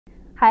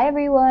Hi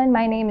everyone,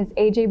 my name is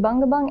AJ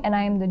Bungabung and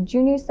I am the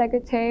Junior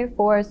Secretary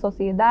for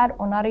Sociedad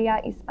Honoraria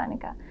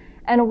Hispanica.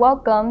 And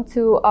welcome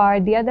to our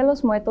Dia de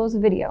los Muertos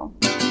video.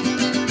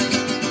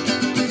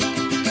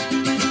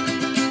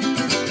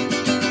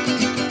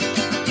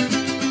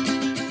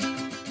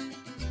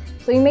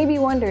 So you may be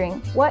wondering,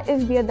 what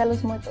is Dia de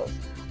los Muertos?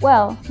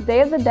 Well,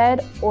 Day of the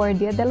Dead, or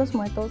Dia de los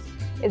Muertos,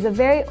 is a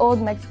very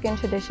old Mexican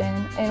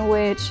tradition in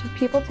which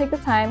people take the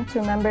time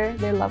to remember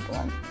their loved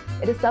ones.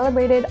 It is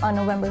celebrated on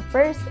November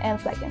 1st and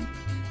 2nd.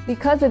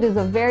 Because it is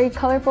a very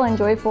colorful and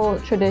joyful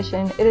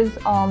tradition, it is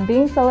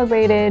being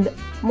celebrated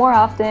more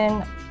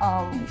often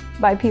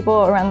by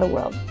people around the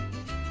world.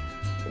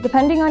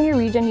 Depending on your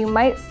region, you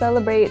might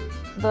celebrate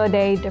the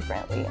day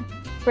differently.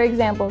 For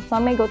example,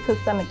 some may go to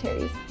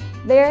cemeteries.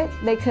 There,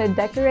 they could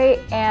decorate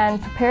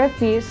and prepare a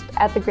feast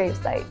at the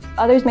gravesite.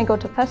 Others may go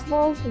to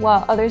festivals,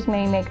 while others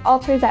may make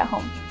altars at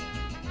home.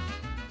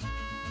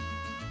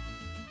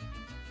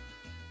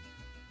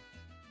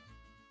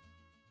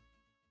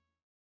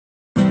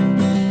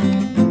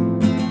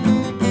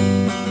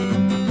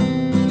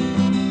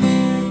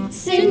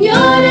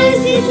 Señores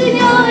y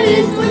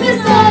señores,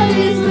 buenas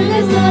tardes,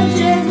 buenas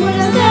noches,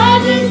 buenas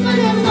tardes,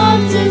 buenas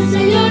noches,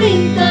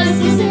 señoritas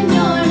y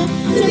señores.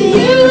 To be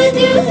here with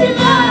you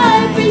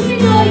tonight, praising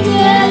joy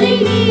y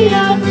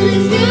alegría. For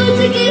this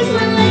music is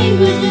my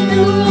language and the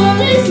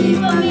world is mi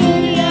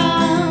familia.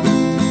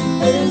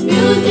 For this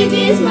music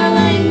is my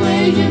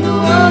language and the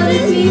world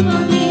is mi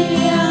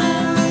familia.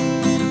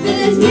 For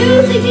this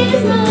music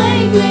is my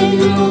language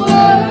and the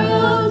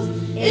world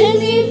is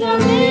mi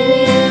familia.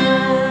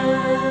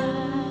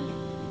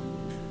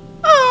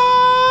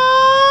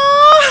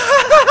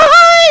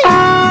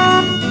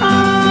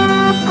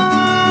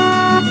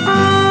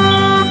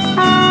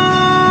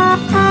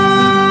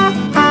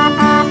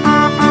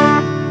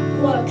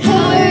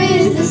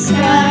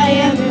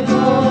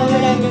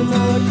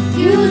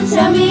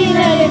 Tell me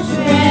that it's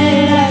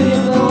red, I'm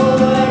your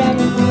Lord, I'm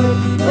your Lord.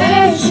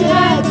 Where should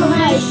I put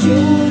my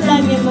shoes?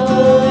 I'm your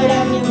Lord,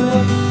 I'm your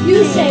Lord.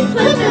 You say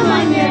put them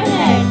on your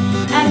head,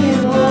 I'm your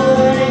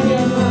Lord, I'm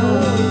your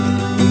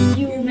Lord.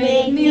 You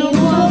make me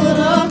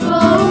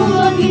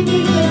loco, you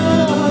think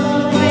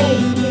you're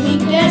way, you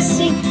keep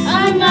guessing,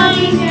 I'm not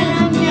even,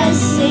 I'm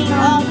guessing,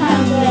 I'll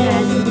count that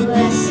as a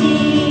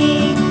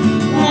blessing,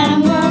 that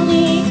I'm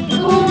only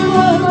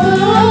loco.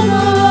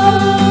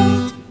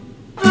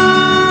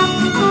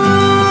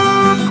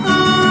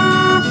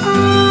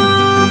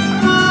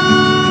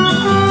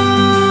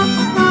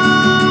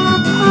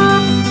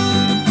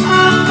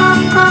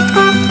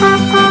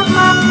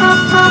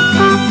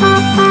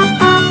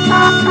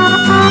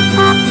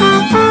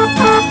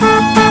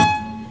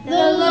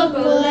 The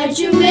local that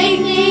you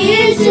make me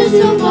is just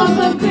a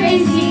poco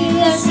crazy.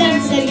 The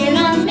steps that you're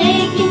not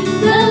making,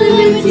 the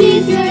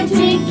liberties you're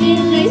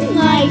taking, leave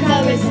my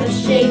covers so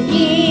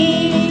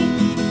shaky.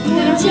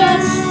 You're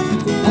just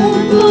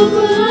un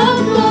poco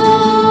loco.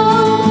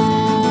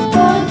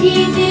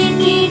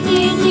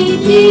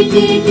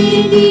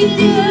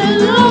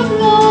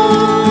 Loco.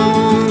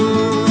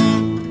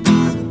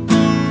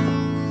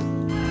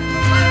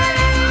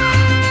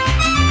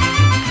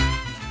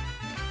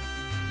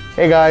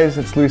 Hey guys,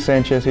 it's Luis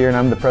Sanchez here and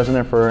I'm the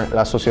president for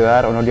La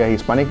Sociedad Honoraria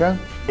Hispanica.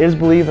 It is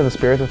believed that the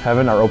spirits of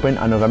heaven are open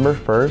on November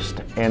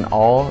 1st and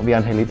all the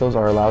angelitos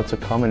are allowed to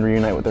come and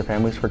reunite with their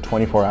families for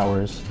 24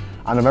 hours.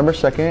 On November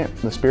 2nd,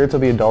 the spirits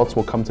of the adults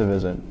will come to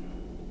visit.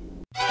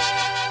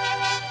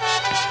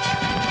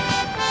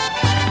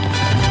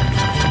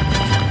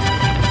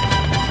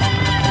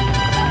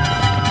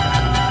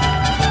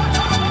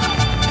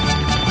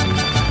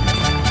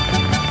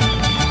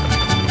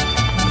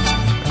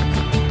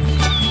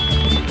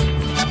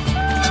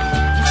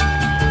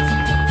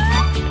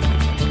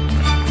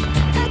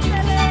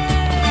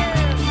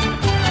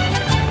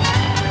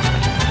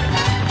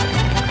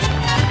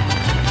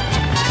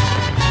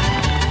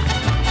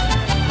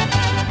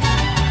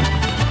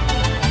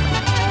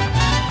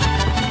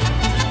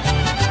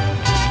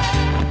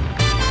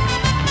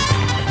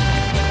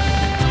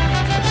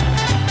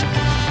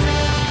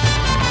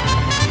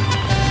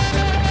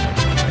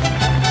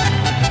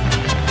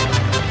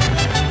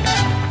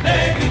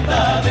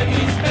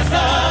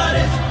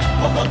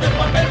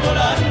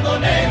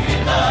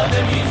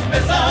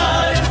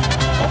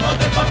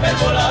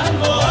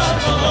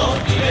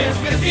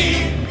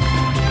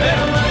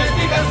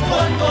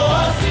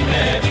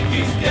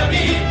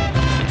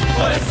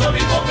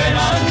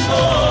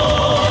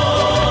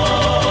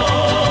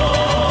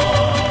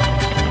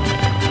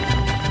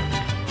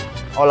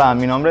 Hola,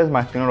 mi nombre es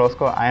Martín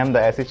Orozco. I am the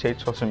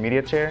SHH Social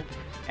Media Chair.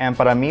 And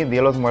para mí,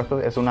 Día de los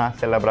Muertos es una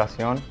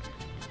celebración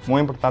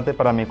muy importante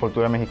para mi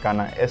cultura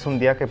mexicana. Es un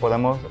día que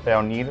podemos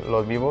reunir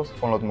los vivos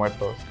con los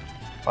muertos.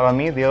 Para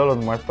mí, Día de los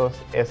Muertos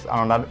es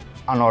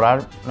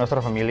honorar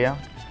nuestra familia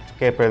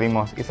que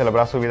perdimos y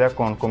celebrar su vida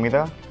con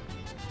comida,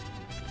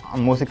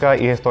 música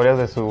y historias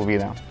de su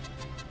vida.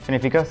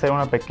 Significa hacer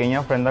una pequeña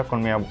ofrenda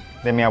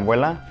de mi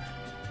abuela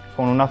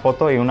con una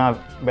foto y una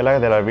vela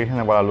de la Virgen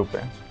de Guadalupe.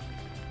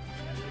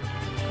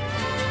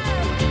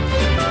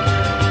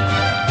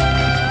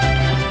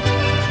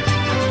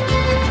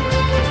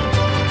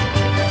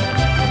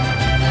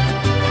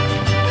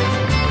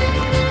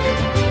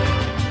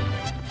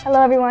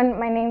 Hello everyone,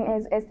 my name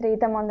is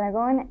Estrellita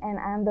and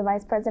I am the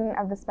Vice President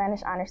of the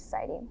Spanish Honor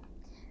Society.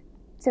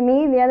 To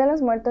me, Día de los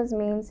Muertos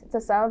means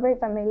to celebrate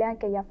familia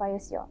que ya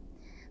falleció,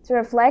 to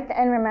reflect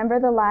and remember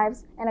the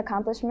lives and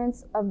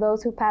accomplishments of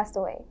those who passed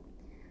away.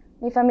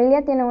 Mi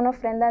familia tiene una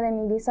ofrenda de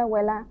mi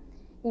bisabuela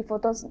y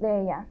fotos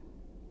de ella.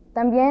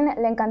 También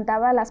le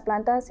encantaba las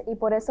plantas y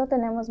por eso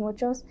tenemos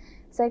muchos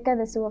cerca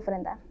de su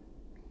ofrenda.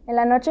 En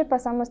la noche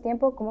pasamos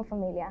tiempo como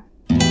familia.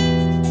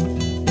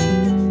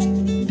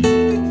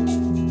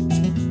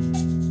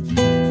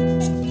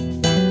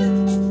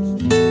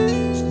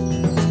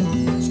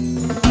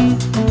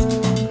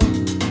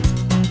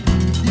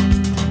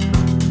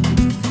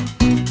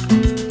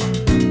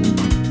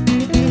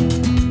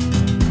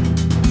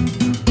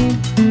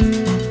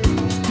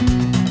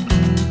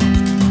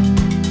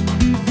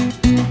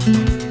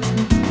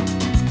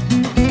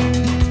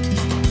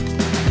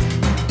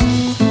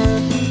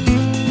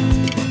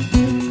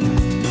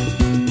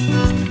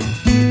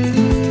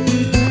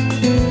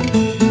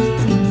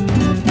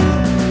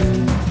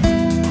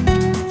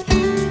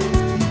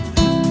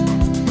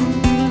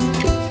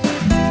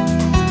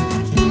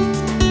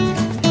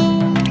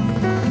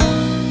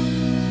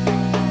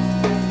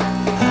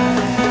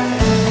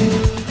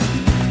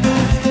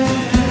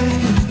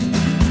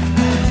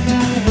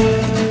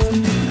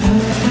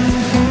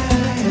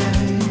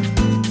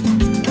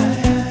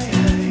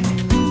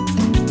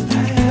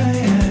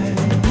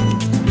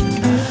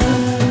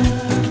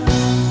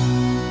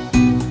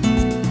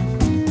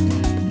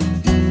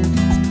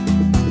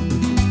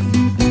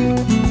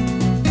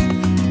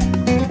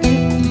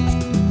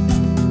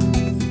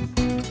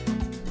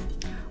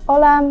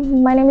 Hola,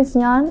 my name is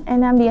Gianna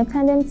and I'm the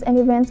attendance and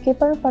events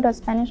keeper for the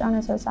Spanish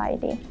Honor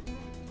Society.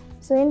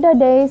 So in the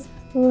days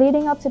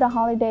leading up to the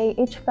holiday,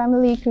 each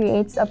family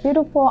creates a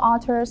beautiful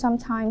altar,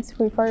 sometimes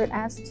referred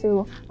as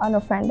to an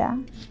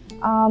ofrenda.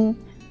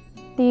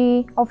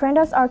 The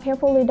ofrendas are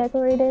carefully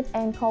decorated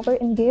and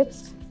covered in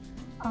gifts.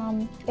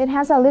 It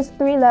has at least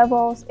 3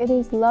 levels. It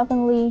is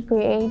lovingly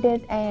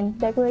created and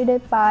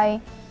decorated by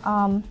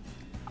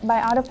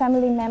other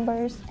family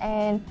members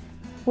and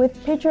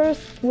with pictures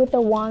with the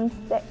ones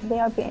that they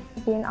are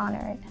being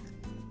honored.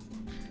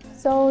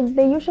 So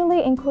they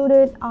usually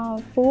included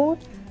food,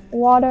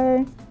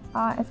 water,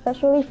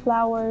 especially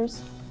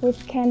flowers,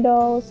 with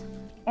candles,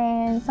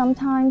 and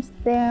sometimes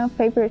their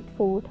favorite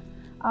food.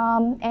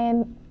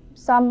 And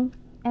some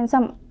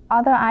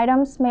other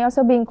items may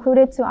also be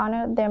included to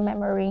honor their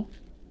memory.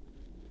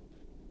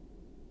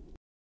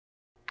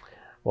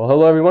 Well,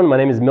 hello everyone. My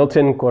name is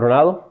Milton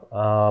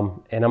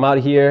Coronado, and I'm out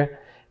here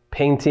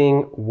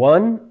painting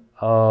one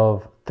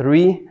of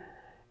 3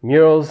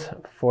 murals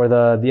for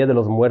the Dia de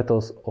los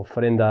Muertos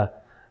ofrenda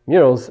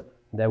murals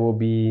that will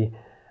be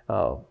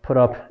put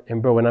up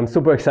in Berwyn. I'm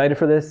super excited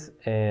for this,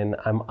 and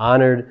I'm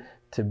honored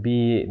to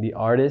be the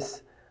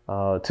artist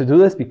to do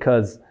this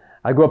because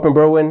I grew up in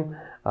Berwyn.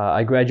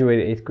 I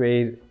graduated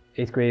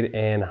 8th grade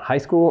and high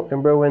school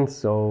in Berwyn,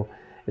 so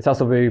it's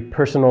also very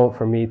personal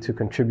for me to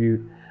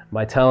contribute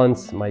my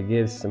talents, my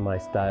gifts, and my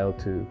style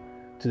to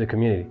the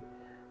community.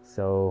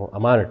 So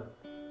I'm honored.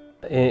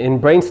 In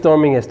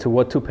brainstorming as to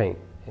what to paint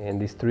in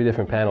these 3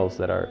 different panels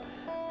that are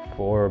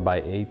 4 by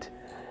 8,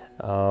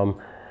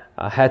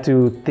 I had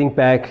to think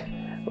back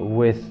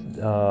with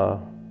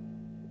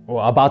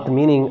about the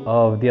meaning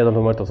of Dia de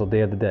los Muertos, or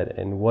Day of the Dead,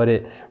 and what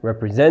it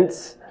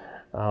represents,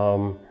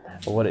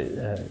 what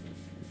it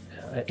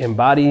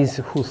embodies,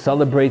 who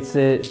celebrates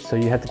it. So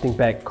you have to think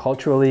back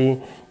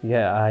culturally.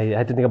 Yeah, I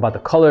had to think about the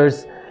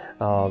colors,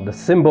 the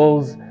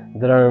symbols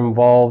that are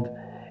involved,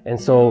 and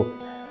so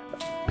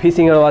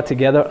piecing it all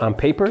together on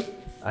paper,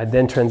 I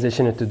then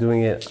transitioned into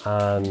doing it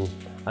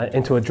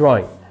into a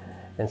drawing.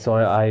 And so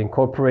I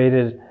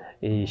incorporated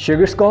a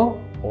sugar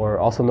skull, or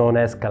also known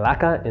as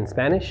calaca in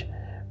Spanish,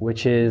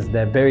 which is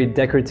that very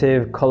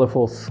decorative,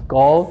 colorful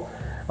skull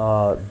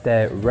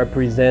that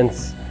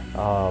represents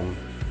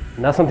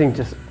not something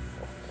just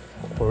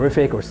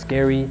horrific or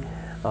scary,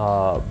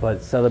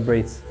 but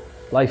celebrates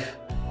life.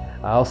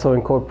 I also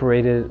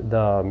incorporated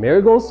the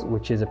marigolds,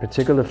 which is a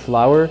particular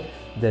flower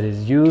that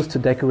is used to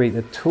decorate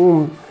the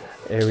tomb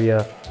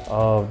area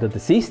of the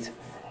deceased.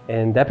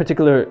 And that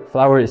particular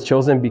flower is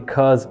chosen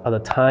because of the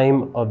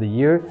time of the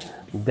year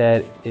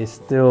that is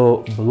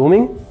still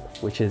blooming,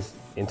 which is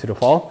into the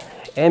fall,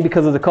 and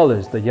because of the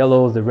colors, the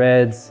yellows, the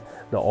reds,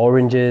 the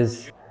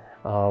oranges,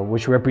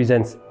 which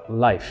represents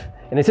life.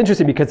 And it's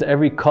interesting because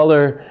every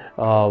color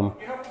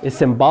is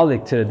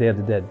symbolic to the Day of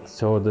the Dead.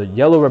 So the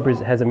yellow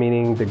has a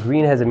meaning, the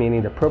green has a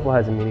meaning, the purple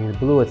has a meaning, the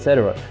blue,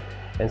 etc.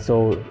 And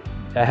so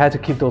I had to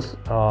keep those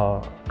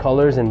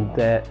colors and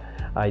that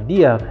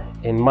idea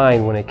in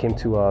mind when it came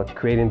to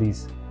creating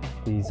these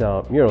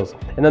murals.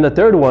 And then the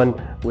third one,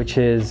 which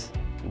is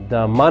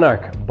the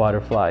monarch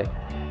butterfly.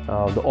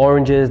 The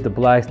oranges, the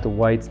blacks, the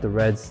whites, the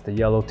reds, the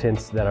yellow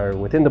tints that are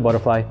within the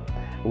butterfly,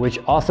 which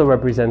also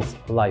represents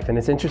life. And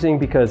it's interesting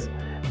because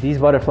these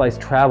butterflies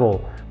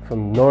travel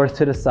from north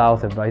to the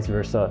south and vice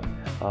versa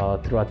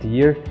throughout the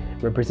year.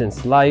 It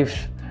represents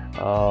life.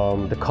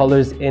 The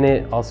colors in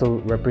it also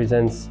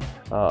represents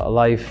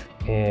life,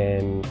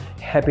 and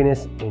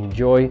happiness and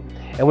joy.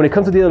 And when it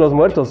comes to Dia de los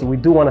Muertos, we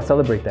do want to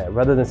celebrate that.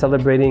 Rather than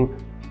celebrating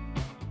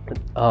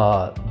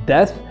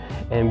death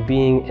and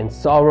being in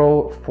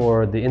sorrow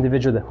for the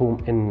individual who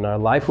in our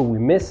life who we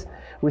miss,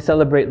 we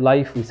celebrate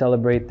life, we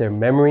celebrate their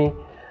memory,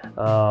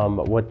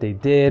 what they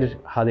did,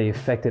 how they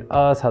affected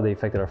us, how they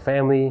affected our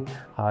family,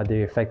 how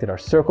they affected our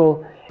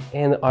circle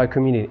and our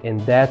community. And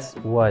that's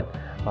what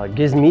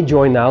gives me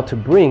joy now to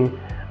bring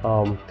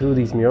through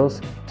these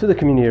murals to the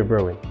community of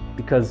Berwyn,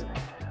 because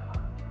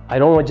I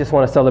don't just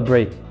want to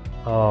celebrate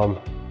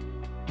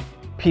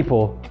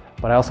people,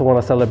 but I also want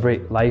to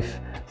celebrate life,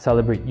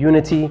 celebrate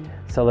unity,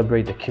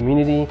 celebrate the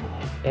community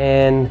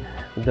and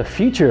the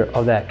future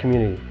of that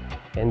community.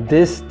 And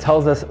this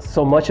tells us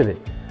so much of it,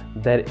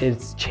 that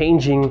it's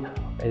changing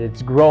and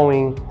it's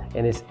growing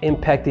and it's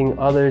impacting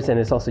others and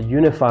it's also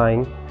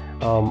unifying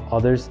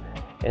others.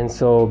 And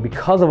so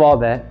because of all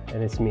that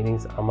and its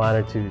meanings, I'm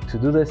honored to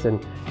do this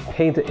and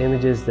paint the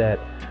images that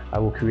I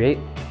will create.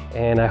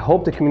 And I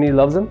hope the community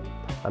loves them.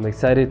 I'm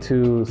excited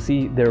to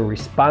see their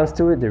response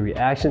to it, their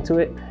reaction to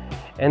it,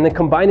 and then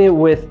combine it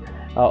with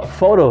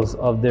photos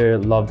of their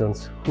loved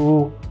ones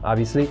who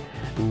obviously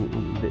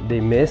they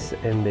miss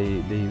and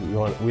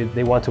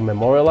they want to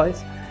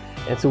memorialize.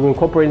 And so we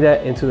incorporate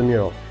that into the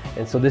mural.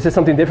 And so this is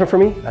something different for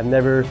me. I've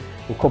never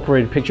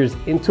incorporated pictures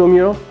into a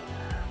mural,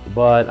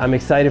 but I'm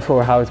excited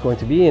for how it's going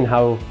to be and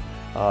how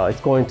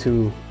it's going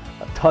to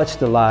touch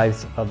the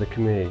lives of the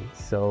community.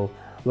 So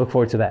look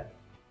forward to that.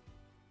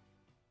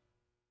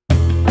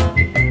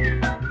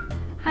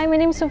 Hi, my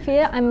name is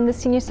Sophia. I'm the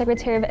Senior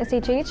Secretary of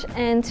SHH,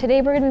 and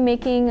today we're going to be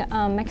making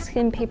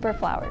Mexican paper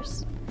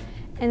flowers.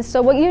 And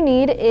so what you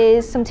need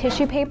is some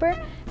tissue paper,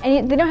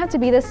 and they don't have to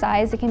be this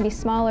size, they can be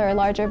smaller or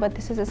larger, but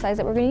this is the size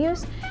that we're going to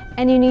use.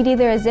 And you need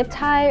either a zip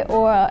tie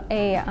or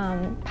a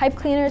pipe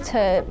cleaner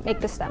to make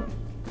the stem.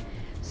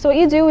 So what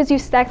you do is you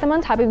stack them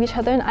on top of each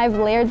other, and I've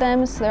layered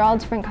them so they're all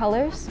different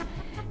colors.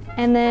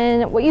 And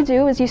then what you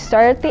do is you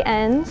start at the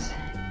end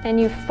and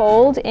you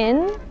fold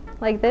in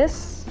like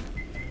this.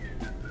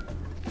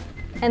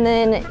 And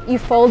then you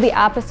fold the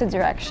opposite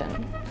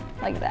direction,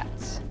 like that.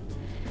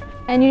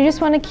 And you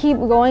just want to keep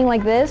going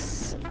like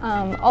this,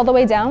 all the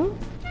way down,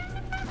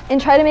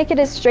 and try to make it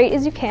as straight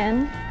as you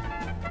can.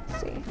 Let's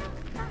see.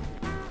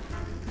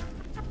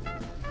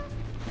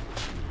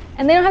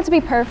 And they don't have to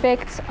be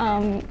perfect.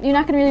 You're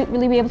not going to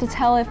really be able to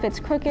tell if it's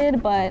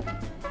crooked, but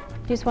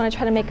you just want to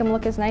try to make them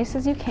look as nice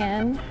as you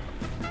can.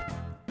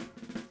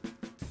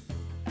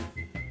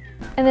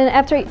 And then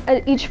after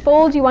each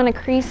fold, you want to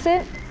crease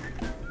it,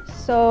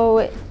 so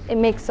it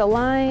makes a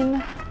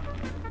line.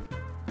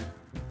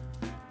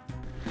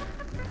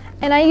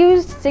 And I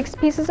used 6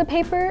 pieces of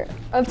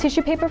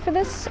tissue paper for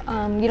this.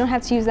 You don't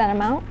have to use that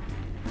amount,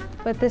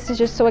 but this is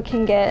just so it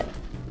can get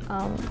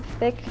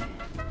thick.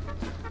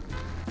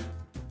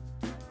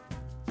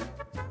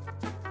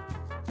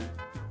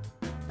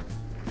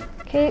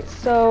 Okay,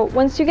 so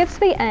once you get to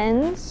the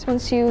ends,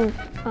 once you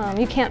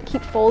can't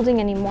keep folding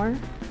anymore,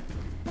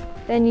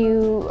 then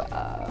you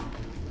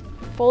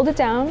fold it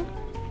down.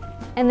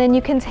 And then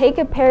you can take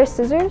a pair of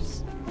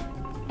scissors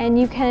and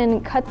you can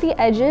cut the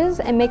edges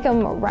and make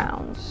them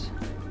round.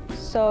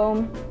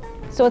 So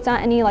it's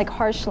not any like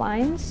harsh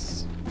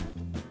lines.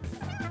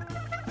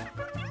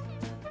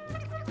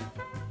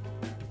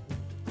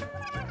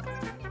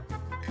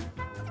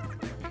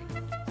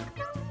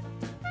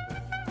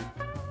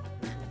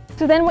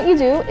 So then what you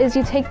do is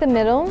you take the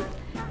middle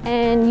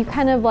and you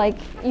kind of like,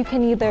 you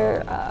can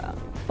either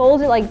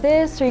fold it like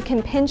this or you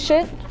can pinch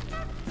it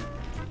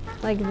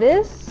like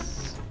this.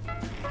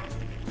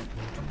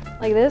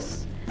 Like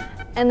this,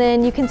 and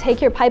then you can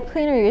take your pipe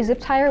cleaner or your zip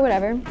tie or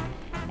whatever,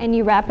 and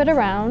you wrap it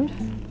around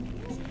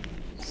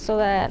so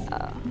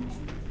that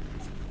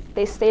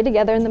they stay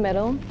together in the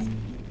middle.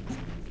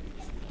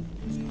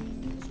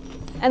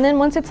 And then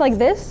once it's like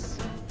this,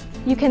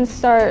 you can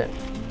start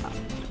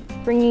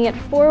bringing it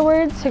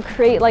forward to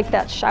create like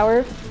that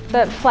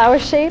flower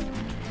shape,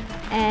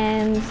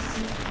 and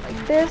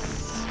like this.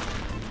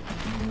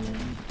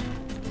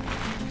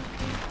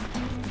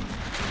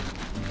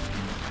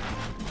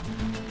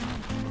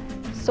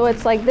 So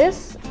it's like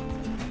this.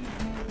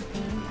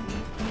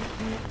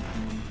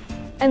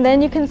 And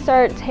then you can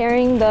start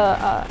tearing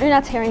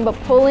but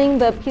pulling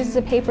the pieces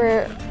of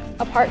paper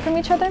apart from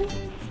each other.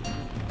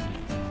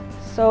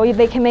 So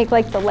they can make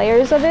like the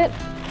layers of it.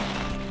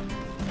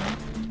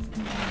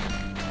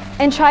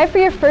 And try for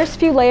your first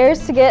few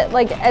layers to get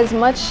like as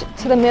much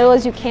to the middle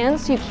as you can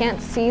so you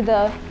can't see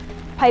the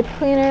pipe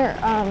cleaner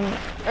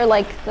or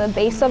like the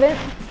base of it.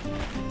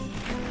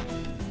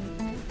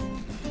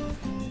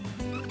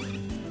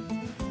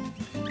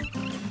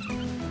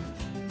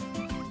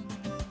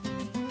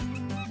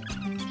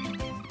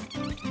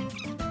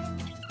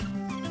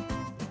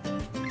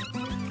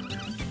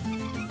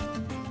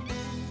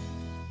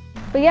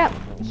 But yeah,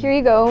 here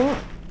you go.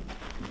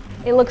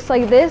 It looks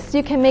like this.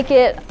 You can make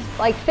it,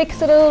 like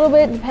fix it a little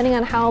bit depending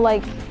on how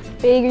like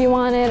big you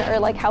want it or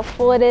like how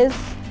full it is.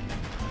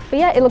 But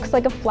yeah, it looks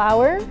like a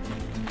flower.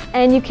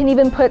 And you can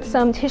even put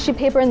some tissue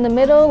paper in the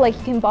middle, like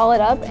you can ball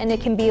it up and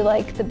it can be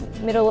like the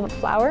middle of a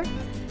flower.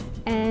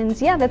 And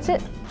yeah, that's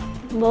it.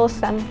 Little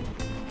stem.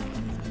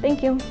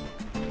 Thank you.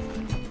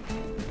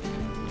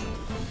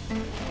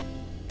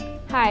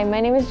 Hi, my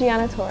name is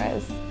Gianna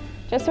Torres.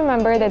 Just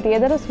remember that Dia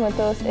de los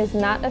Muertos is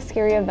not a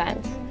scary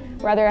event,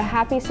 rather a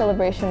happy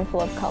celebration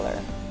full of color.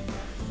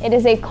 It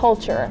is a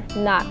culture,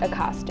 not a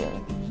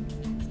costume.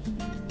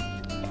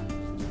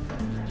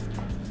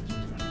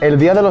 El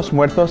Día de los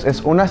Muertos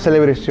es una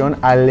celebración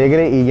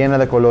alegre y llena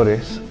de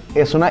colores.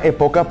 Es una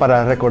época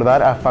para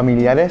recordar a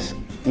familiares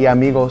y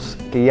amigos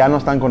que ya no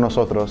están con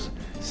nosotros.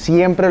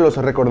 Siempre los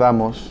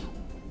recordamos.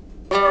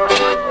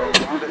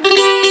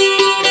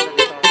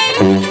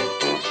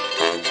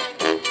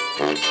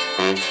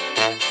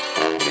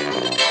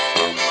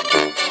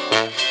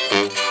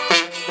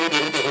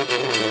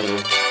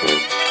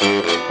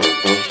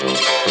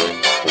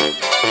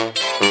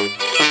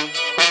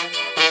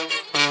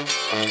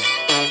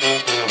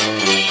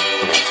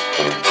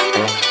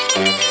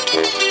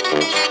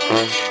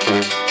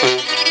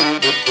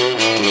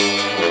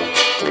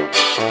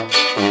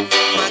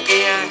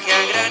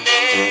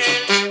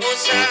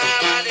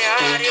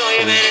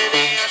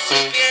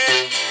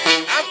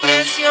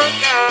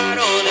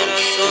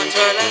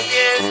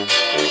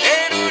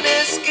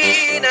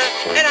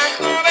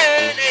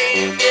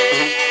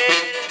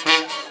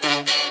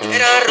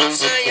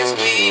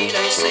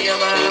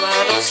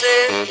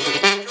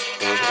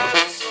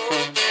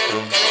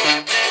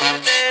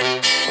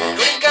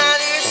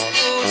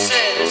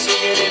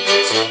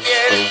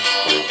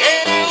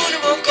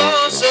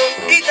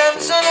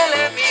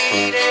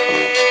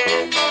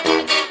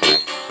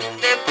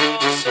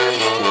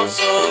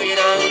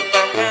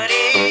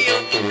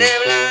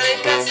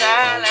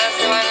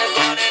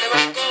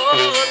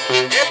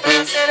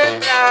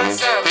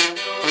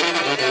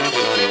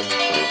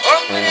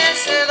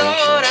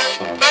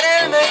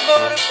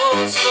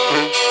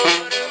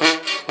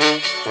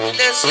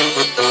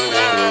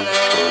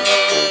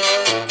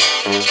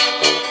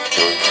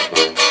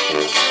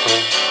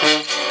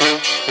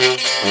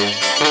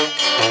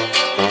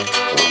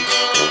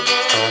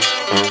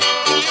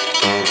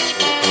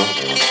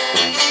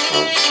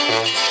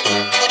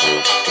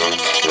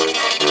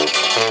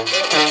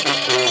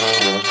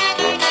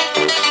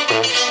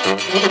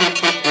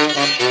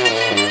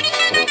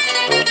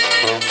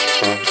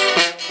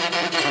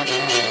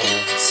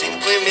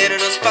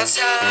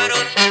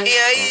 Pasaron y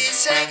ahí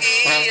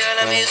seguía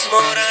la misma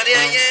hora de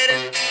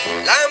ayer,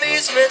 la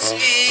misma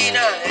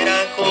esquina,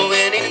 era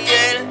joven y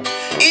fiel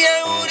y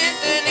aún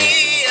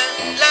tenía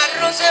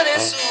la rosa de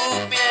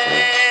su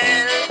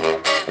piel.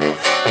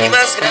 Y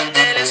más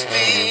grande la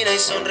espina y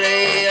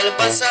sonreía al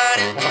pasar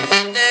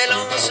de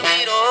los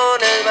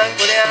mirones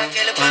bajo de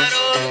aquel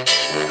farol.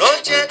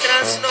 Noche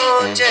tras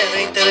noche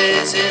 20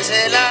 veces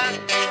se la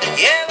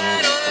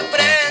llevaron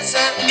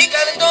presa y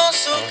cantó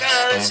su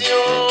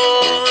canción.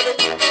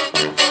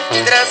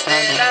 Tras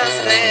de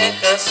las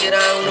rejas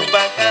era un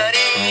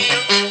pajarillo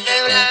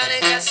de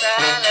blancas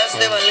alas,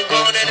 de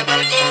balcón en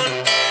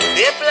balcón,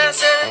 de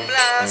plaza en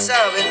plaza,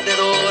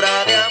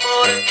 vendedora de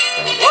amor,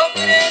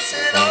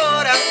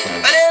 ofrecedora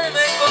para el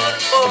mejor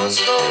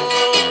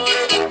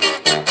postor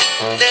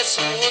de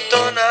su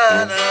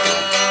tonada.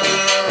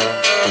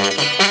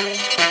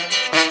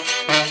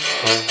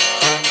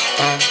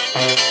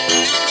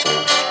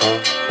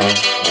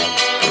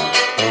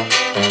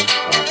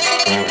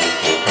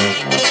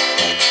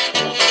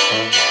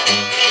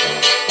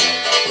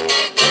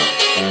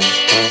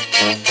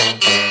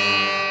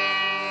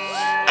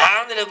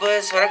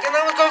 Pues ahora que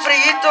andamos con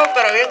frillito,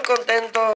 pero bien contento.